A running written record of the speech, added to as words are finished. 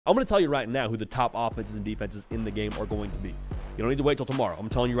I'm going to tell you right now who the top offenses and defenses in the game are going to be. You don't need to wait till tomorrow. I'm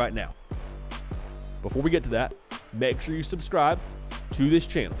telling you right now. Before we get to that, make sure you subscribe to this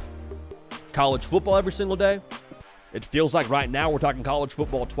channel. College football every single day. It feels like right now we're talking college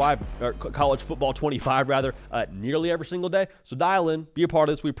football 25 nearly every single day. So dial in, be a part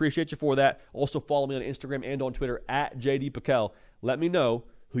of this. We appreciate you for that. Also follow me on Instagram and on Twitter at JD Pickell. Let me know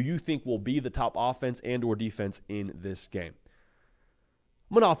who you think will be the top offense and or defense in this game.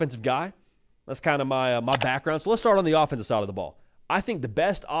 I'm an offensive guy. That's kind of my background. So let's start on the offensive side of the ball. I think the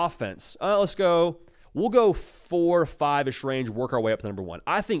best offense, we'll go 4 or 5-ish range, work our way up to number 1.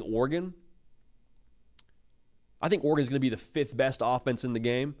 I think Oregon's going to be the 5th best offense in the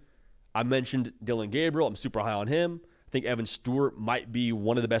game. I mentioned Dillon Gabriel. I'm super high on him. I think Evan Stewart might be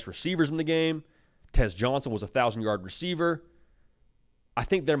one of the best receivers in the game. Tez Johnson was a 1,000-yard receiver. I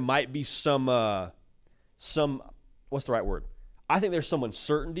think there might be some what's the right word? I think there's some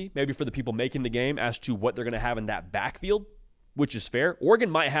uncertainty maybe for the people making the game as to what they're going to have in that backfield, which is fair. Oregon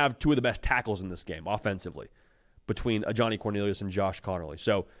might have 2 of the best tackles in this game offensively between Johnny Cornelius and Josh Conerly.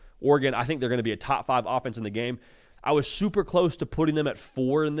 So Oregon, I think they're going to be a top 5 offense in the game. I was super close to putting them at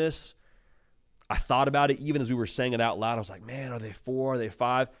 4 in this. I thought about it even as we were saying it out loud. I was like, man, are they 4? Are they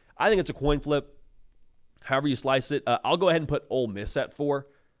 5? I think it's a coin flip. However you slice it. I'll go ahead and put Ole Miss at 4.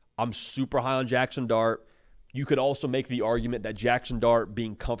 I'm super high on Jackson Dart. You could also make the argument that Jackson Dart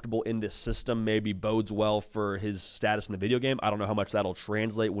being comfortable in this system maybe bodes well for his status in the video game. I don't know how much that'll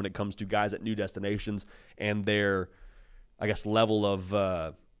translate when it comes to guys at new destinations and their, level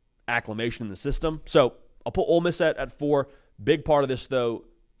of acclimation in the system. So I'll put Ole Miss at 4. Big part of this, though,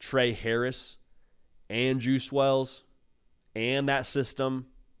 Trey Harris and Juice Wells and that system.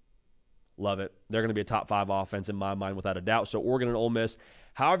 Love it. They're going to be a top 5 offense in my mind without a doubt. So Oregon and Ole Miss,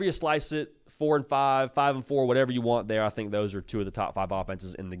 however you slice it, 4 and 5, 5 and 4, whatever you want there, I think those are 2 of the top 5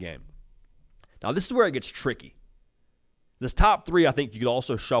 offenses in the game. Now, this is where it gets tricky. This top 3, I think you could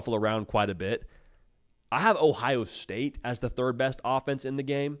also shuffle around quite a bit. I have Ohio State as the 3rd best offense in the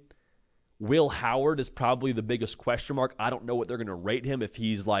game. Will Howard is probably the biggest question mark. I don't know what they're going to rate him. If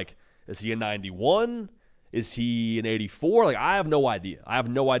he's is he a 91? Is he an 84? I have no idea. I have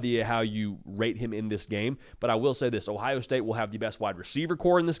no idea how you rate him in this game. But I will say this. Ohio State will have the best wide receiver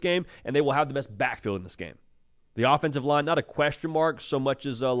core in this game, and they will have the best backfield in this game. The offensive line, not a question mark so much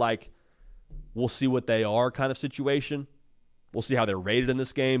as we'll see what they are kind of situation. We'll see how they're rated in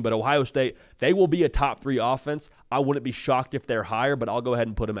this game. But Ohio State, they will be a top 3 offense. I wouldn't be shocked if they're higher, but I'll go ahead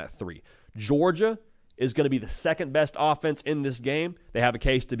and put them at 3. Georgia is going to be the 2nd best offense in this game. They have a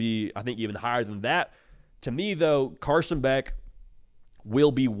case to be, I think, even higher than that. To me, though, Carson Beck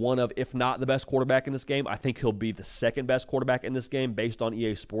will be one of, if not the best quarterback in this game. I think he'll be the 2nd best quarterback in this game based on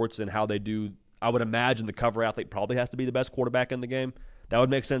EA Sports and how they do. I would imagine the cover athlete probably has to be the best quarterback in the game. That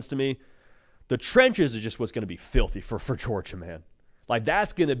would make sense to me. The trenches is just what's going to be filthy for Georgia, man.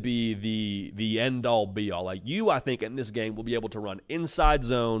 That's going to be the end-all, be-all. I think, in this game will be able to run inside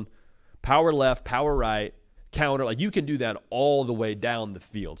zone, power left, power right, counter. You can do that all the way down the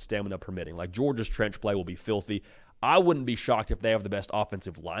field, stamina permitting. Georgia's trench play will be filthy. I wouldn't be shocked if they have the best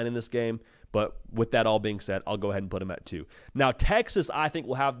offensive line in this game, but with that all being said, I'll go ahead and put them at 2. Now, Texas, I think,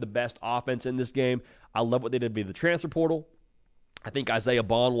 will have the best offense in this game. I love what they did via the transfer portal. I think Isaiah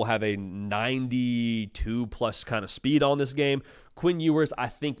Bond will have a 92-plus kind of speed on this game. Quinn Ewers, I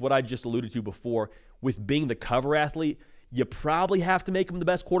think what I just alluded to before, with being the cover athlete, you probably have to make him the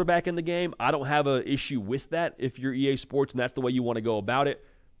best quarterback in the game. I don't have an issue with that if you're EA Sports and that's the way you want to go about it.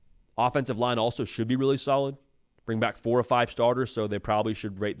 Offensive line also should be really solid. Bring back 4 or 5 starters, so they probably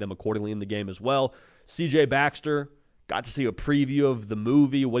should rate them accordingly in the game as well. CJ Baxter, got to see a preview of the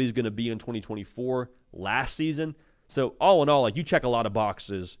movie, what he's going to be in 2024 last season. So all in all, you check a lot of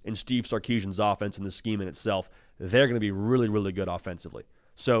boxes in Steve Sarkisian's offense and the scheme in itself. They're going to be really, really good offensively.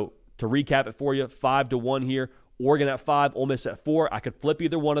 So to recap it for you, 5-1 here. Oregon at 5, Ole Miss at 4. I could flip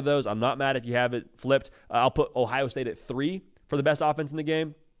either one of those. I'm not mad if you have it flipped. I'll put Ohio State at 3 for the best offense in the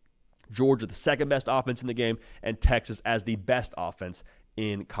game. Georgia, the 2nd best offense in the game. And Texas as the best offense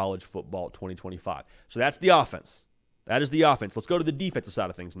in college football 2025. So that's the offense. That is the offense. Let's go to the defensive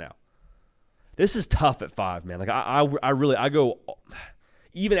side of things now. This is tough at 5, man. I go,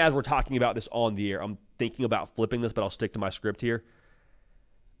 even as we're talking about this on the air, I'm thinking about flipping this, but I'll stick to my script here.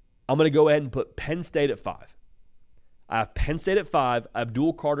 I'm going to go ahead and put Penn State at 5. I have Penn State at 5.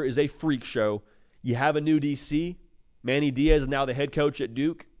 Abdul Carter is a freak show. You have a new DC. Manny Diaz is now the head coach at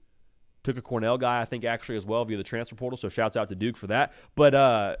Duke. Took a Cornell guy, I think, actually, as well via the transfer portal, so shouts out to Duke for that. But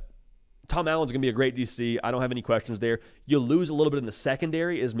Tom Allen's going to be a great DC. I don't have any questions there. You lose a little bit in the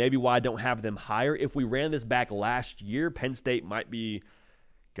secondary is maybe why I don't have them higher. If we ran this back last year, Penn State might be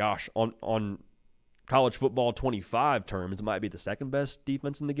gosh, on college football 25 terms, it might be the second best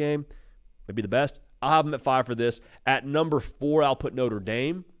defense in the game, maybe the best. I'll have them at 5 for this. At number 4, I'll put Notre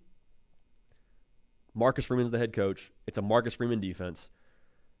Dame. Marcus Freeman's the head coach. It's a Marcus Freeman defense.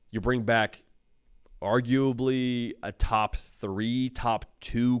 You bring back arguably a top 3, top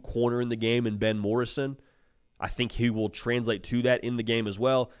 2 corner in the game in Ben Morrison. I think he will translate to that in the game as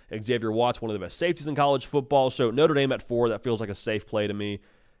well. Xavier Watts, one of the best safeties in college football. So Notre Dame at 4, that feels like a safe play to me.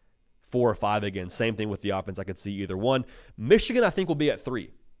 4 or 5 again. Same thing with the offense. I could see either one. Michigan, I think, will be at 3.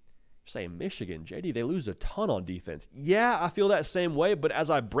 You're saying Michigan, JD, they lose a ton on defense. Yeah, I feel that same way, but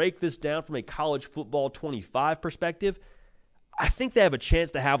as I break this down from a college football 25 perspective, I think they have a chance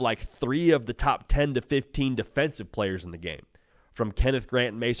to have like 3 of the top 10 to 15 defensive players in the game. From Kenneth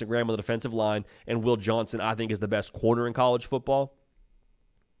Grant and Mason Graham on the defensive line, and Will Johnson, I think, is the best corner in college football.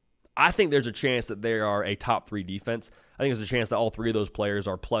 I think there's a chance that they are a top 3 defense. I think there's a chance that all 3 of those players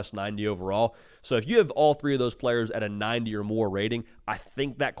are plus 90 overall. So if you have all 3 of those players at a 90 or more rating, I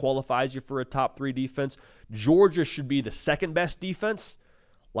think that qualifies you for a top 3 defense. Georgia should be the second best defense.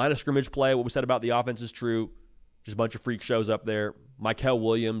 Line of scrimmage play, what we said about the offense is true. Just a bunch of freak shows up there. Mykel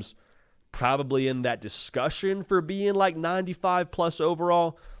Williams, probably in that discussion for being like 95 plus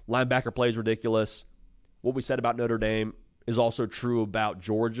overall. Linebacker play is ridiculous. What we said about Notre Dame is also true about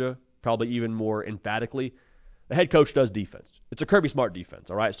Georgia, probably even more emphatically. The head coach does defense. It's a Kirby Smart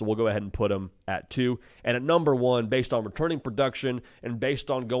defense, all right? So we'll go ahead and put him at 2. And at number 1, based on returning production and based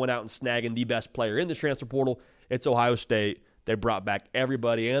on going out and snagging the best player in the transfer portal, it's Ohio State. They brought back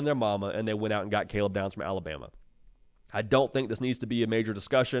everybody and their mama, and they went out and got Caleb Downs from Alabama. I don't think this needs to be a major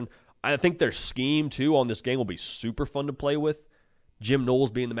discussion. I think their scheme, too, on this game will be super fun to play with. Jim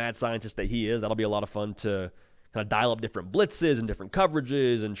Knowles being the mad scientist that he is, that'll be a lot of fun to kind of dial up different blitzes and different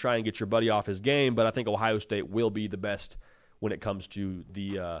coverages and try and get your buddy off his game. But I think Ohio State will be the best when it comes to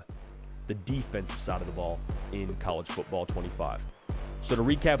the defensive side of the ball in college football 25. So to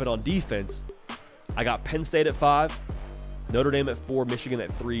recap it on defense, I got Penn State at 5, Notre Dame at 4, Michigan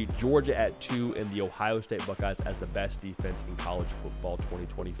at 3, Georgia at 2, and the Ohio State Buckeyes as the best defense in college football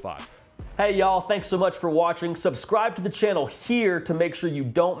 2025. Hey y'all, thanks so much for watching. Subscribe to the channel here to make sure you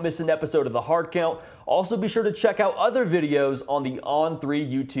don't miss an episode of The Hard Count. Also be sure to check out other videos on the On3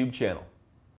 YouTube channel.